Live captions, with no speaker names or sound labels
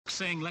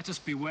saying, let us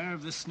beware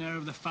of the snare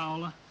of the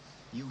fowler?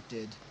 You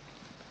did.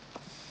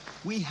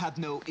 We had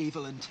no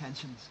evil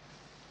intentions.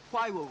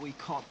 Why were we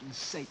caught in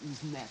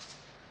Satan's net?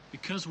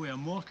 Because we are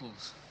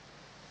mortals.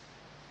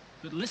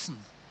 But listen,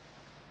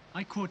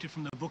 I quoted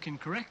from the book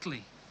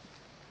incorrectly.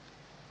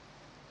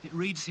 It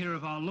reads here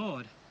of our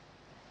Lord,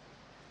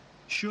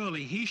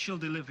 surely he shall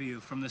deliver you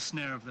from the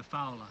snare of the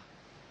fowler.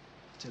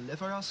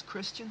 Deliver us,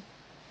 Christian,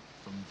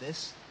 from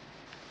this?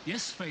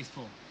 Yes,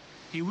 faithful,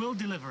 he will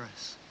deliver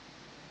us.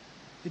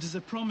 It is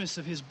a promise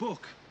of his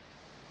book,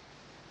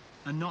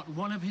 and not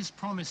one of his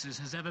promises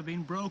has ever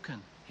been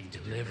broken. He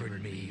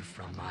delivered me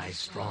from my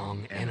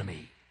strong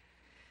enemy.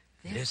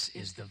 This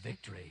is the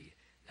victory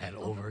that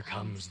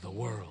overcomes the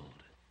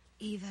world.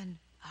 Even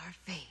our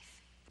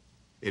faith.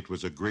 It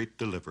was a great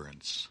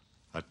deliverance,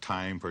 a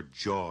time for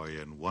joy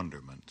and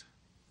wonderment.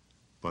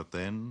 But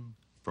then,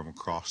 from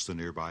across the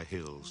nearby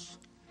hills,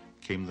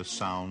 came the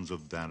sounds of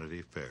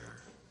Vanity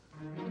Fair.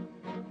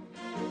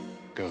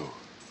 Go.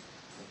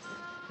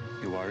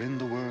 You are in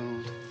the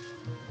world,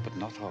 but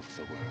not of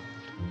the world.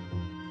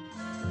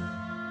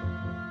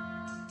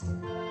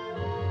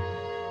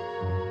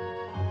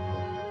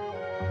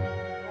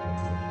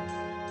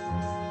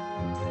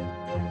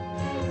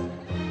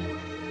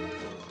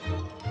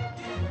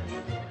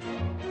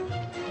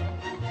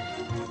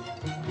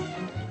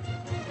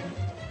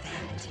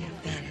 Vanity of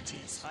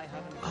vanities.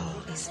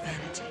 All is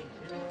vanity.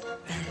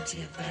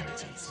 Vanity of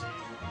vanities.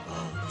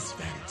 All is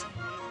vanity.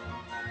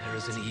 There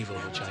is an evil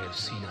which I have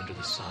seen under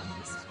the sun,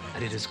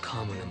 and it is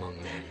common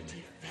among men.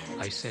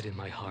 I said in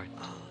my heart,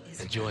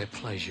 enjoy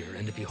pleasure,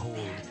 and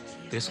behold,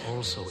 this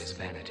also is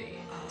vanity.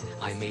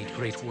 I made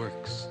great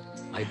works.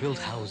 I built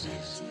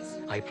houses.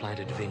 I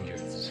planted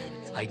vineyards.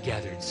 I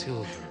gathered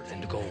silver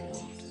and gold.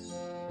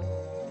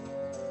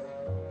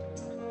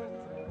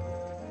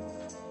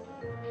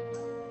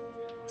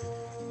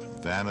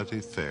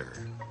 Vanity Fair,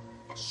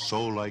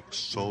 so like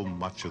so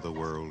much of the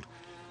world,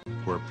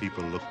 where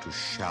people look to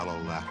shallow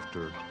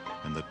laughter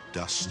and the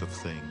dust of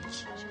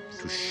things,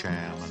 to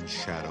sham and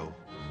shadow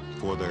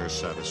for their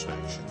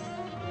satisfaction.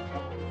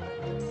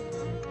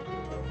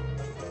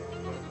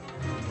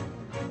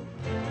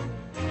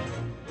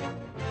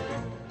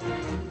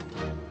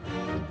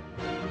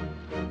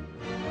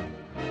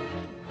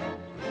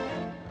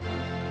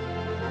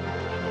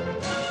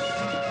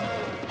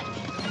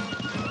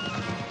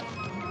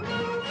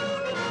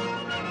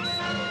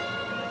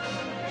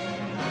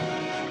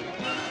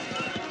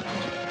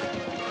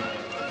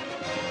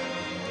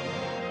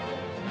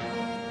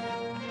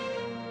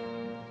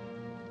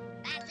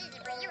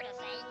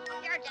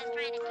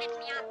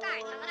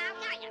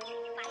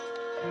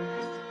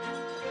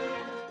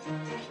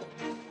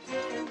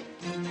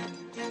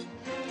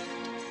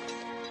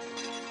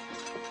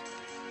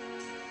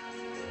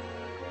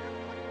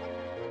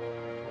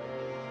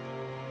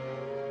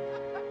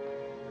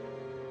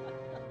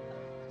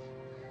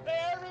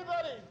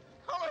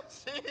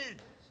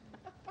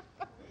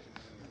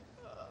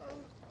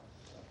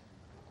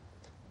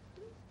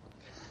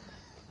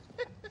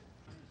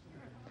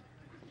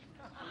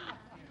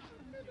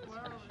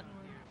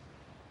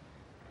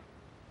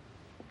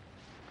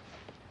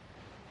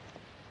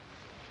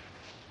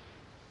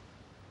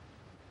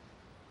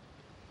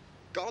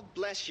 God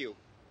bless you.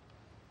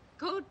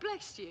 God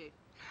bless you.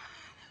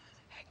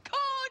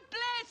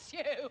 God bless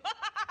you.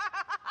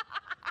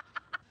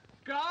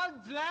 God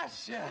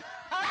bless you.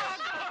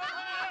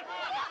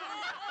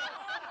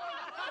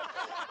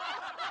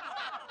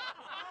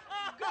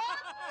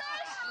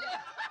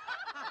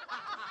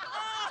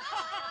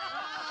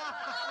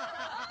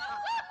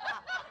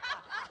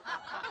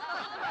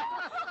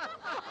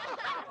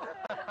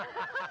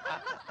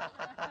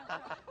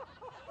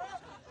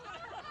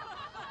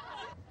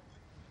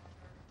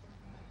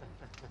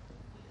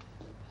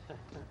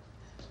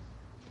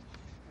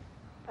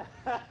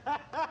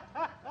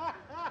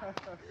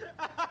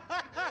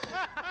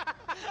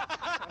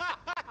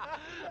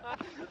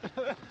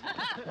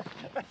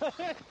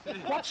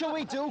 What shall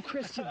we do,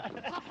 Christian?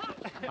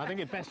 I think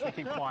it's best we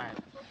keep quiet.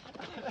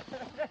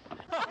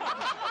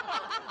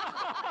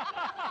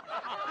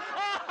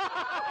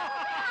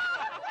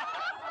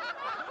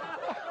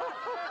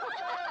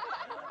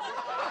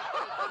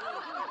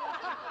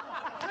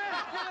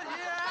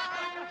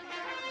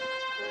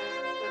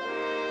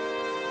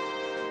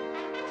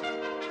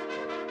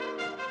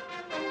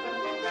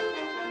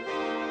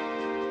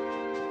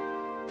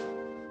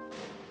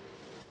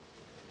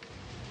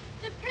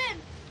 The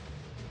prince!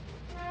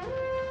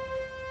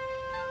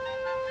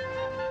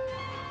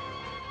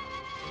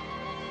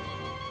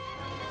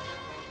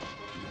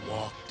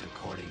 Walked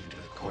according to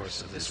the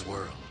course of this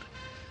world,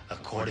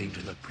 according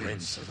to the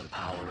prince of the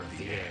power of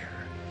the air,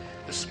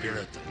 the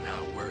spirit that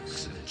now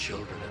works in the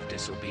children of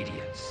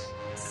disobedience.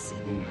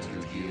 Whom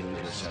you yield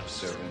yourself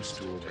servants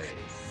to obey,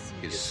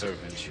 his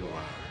servants you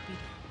are,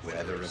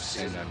 whether of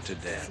sin unto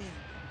death,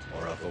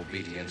 or of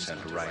obedience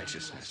unto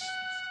righteousness.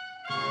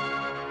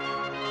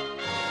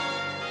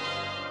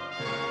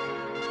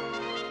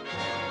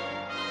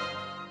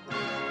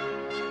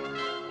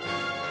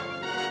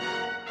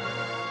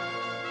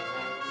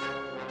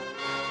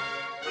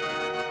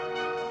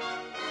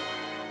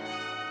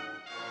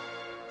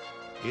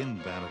 In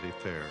Vanity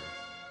Fair,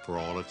 for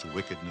all its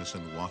wickedness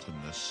and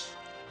wantonness,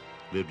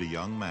 lived a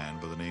young man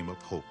by the name of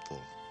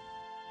Hopeful.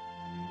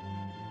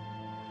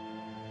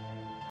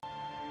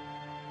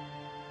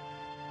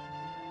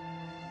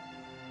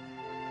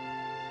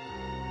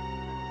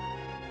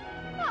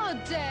 How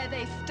dare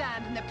they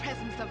stand in the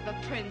presence of the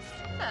prince?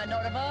 They're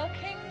not of our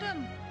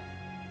kingdom.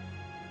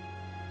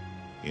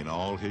 In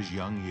all his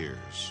young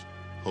years,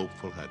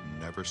 Hopeful had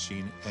never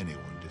seen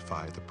anyone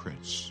defy the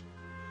prince,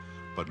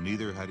 but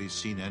neither had he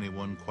seen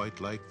anyone quite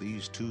like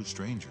these two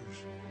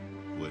strangers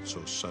who had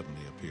so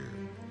suddenly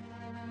appeared.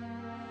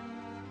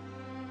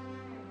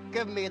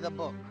 Give me the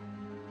book.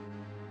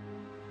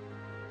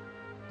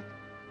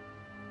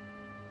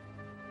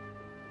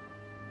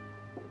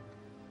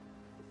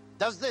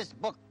 Does this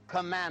book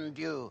command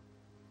you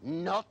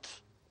not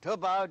to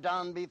bow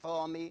down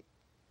before me?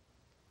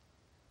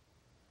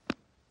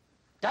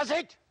 Does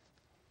it?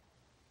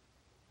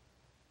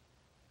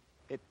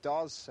 It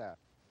does, sir.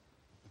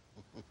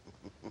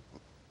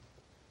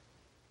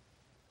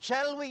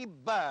 Shall we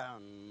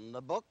burn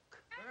the book?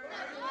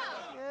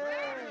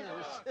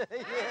 Yes,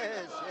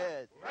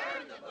 yes.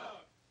 Burn the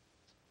book.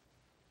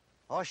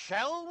 Or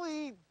shall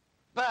we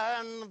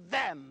burn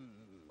them?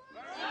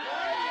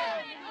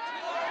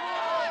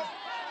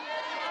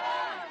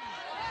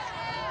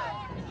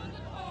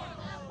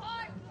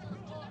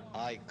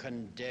 I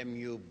condemn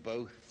you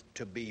both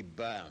to be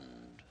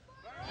burned.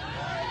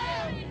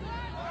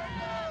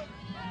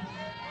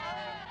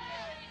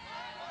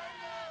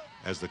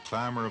 As the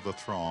clamor of the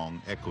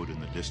throng echoed in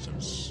the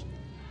distance,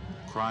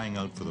 crying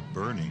out for the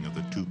burning of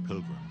the two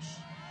pilgrims,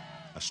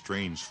 a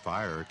strange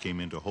fire came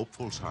into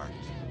Hopeful's heart.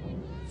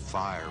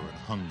 Fire and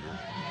hunger,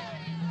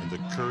 and the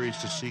courage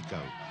to seek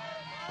out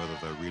whether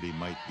there really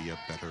might be a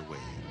better way.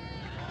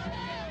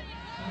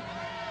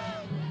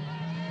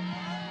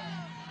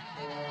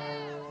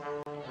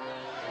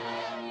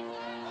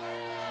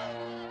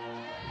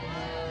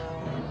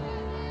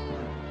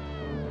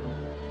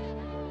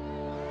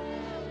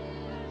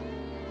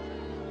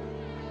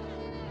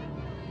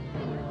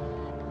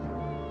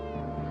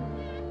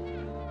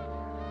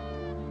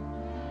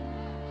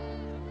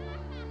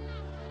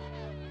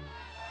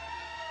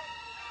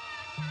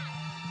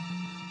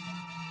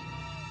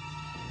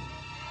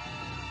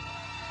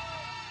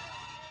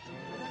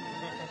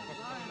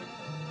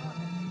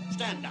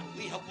 Stand up,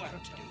 we have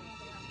work to do.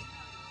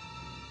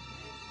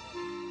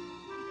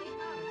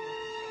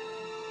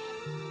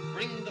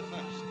 Bring the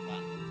first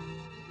one.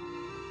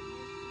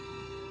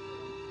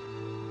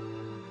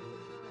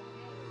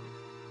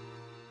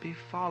 Be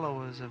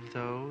followers of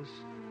those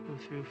who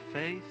through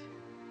faith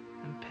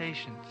and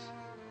patience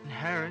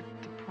inherit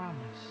the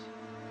promise.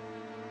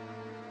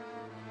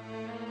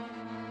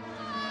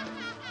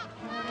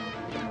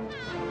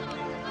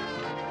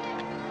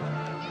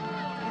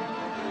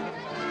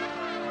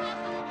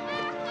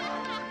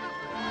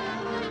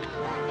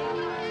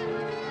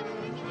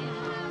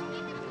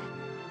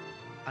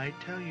 I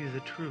tell you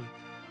the truth.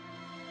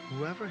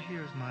 Whoever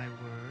hears my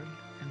word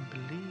and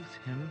believes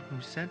him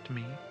who sent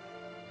me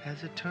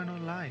has eternal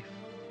life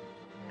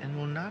and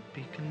will not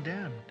be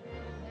condemned.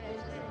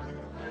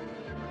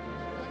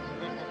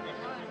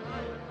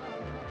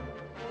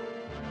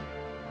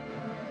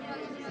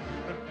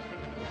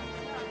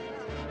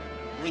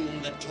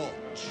 Bring the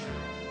torch.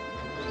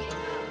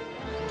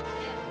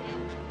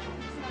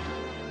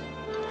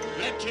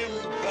 Let him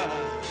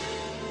burn.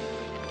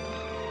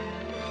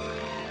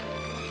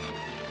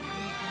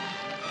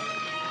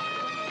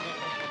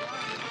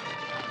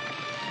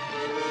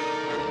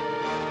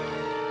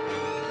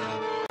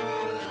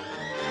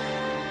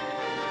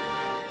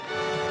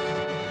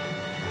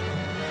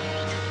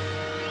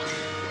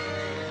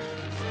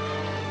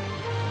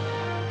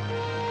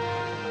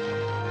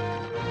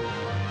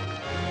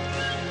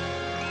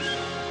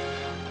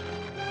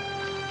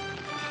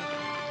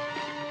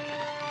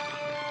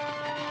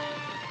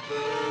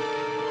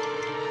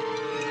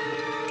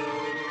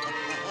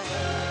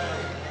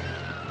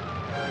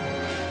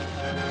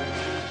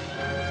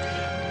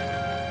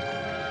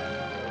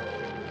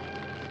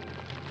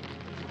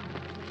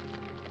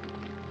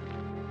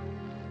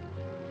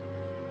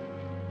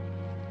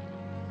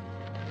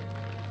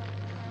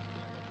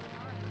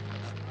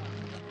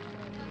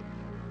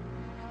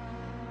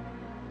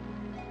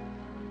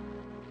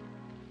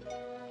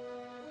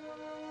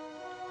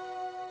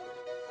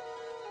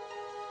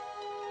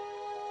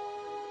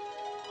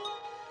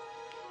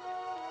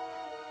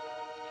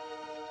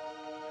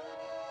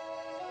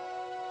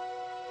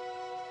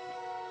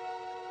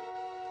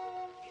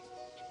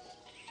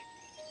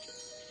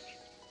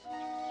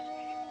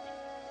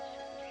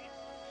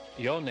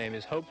 Your name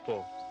is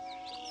Hopeful.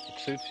 It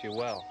suits you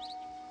well.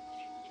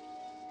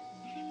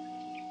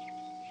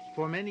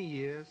 For many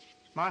years,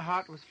 my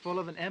heart was full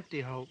of an empty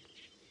hope.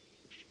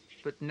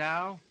 But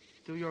now,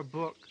 through your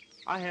book,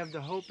 I have the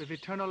hope of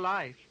eternal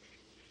life.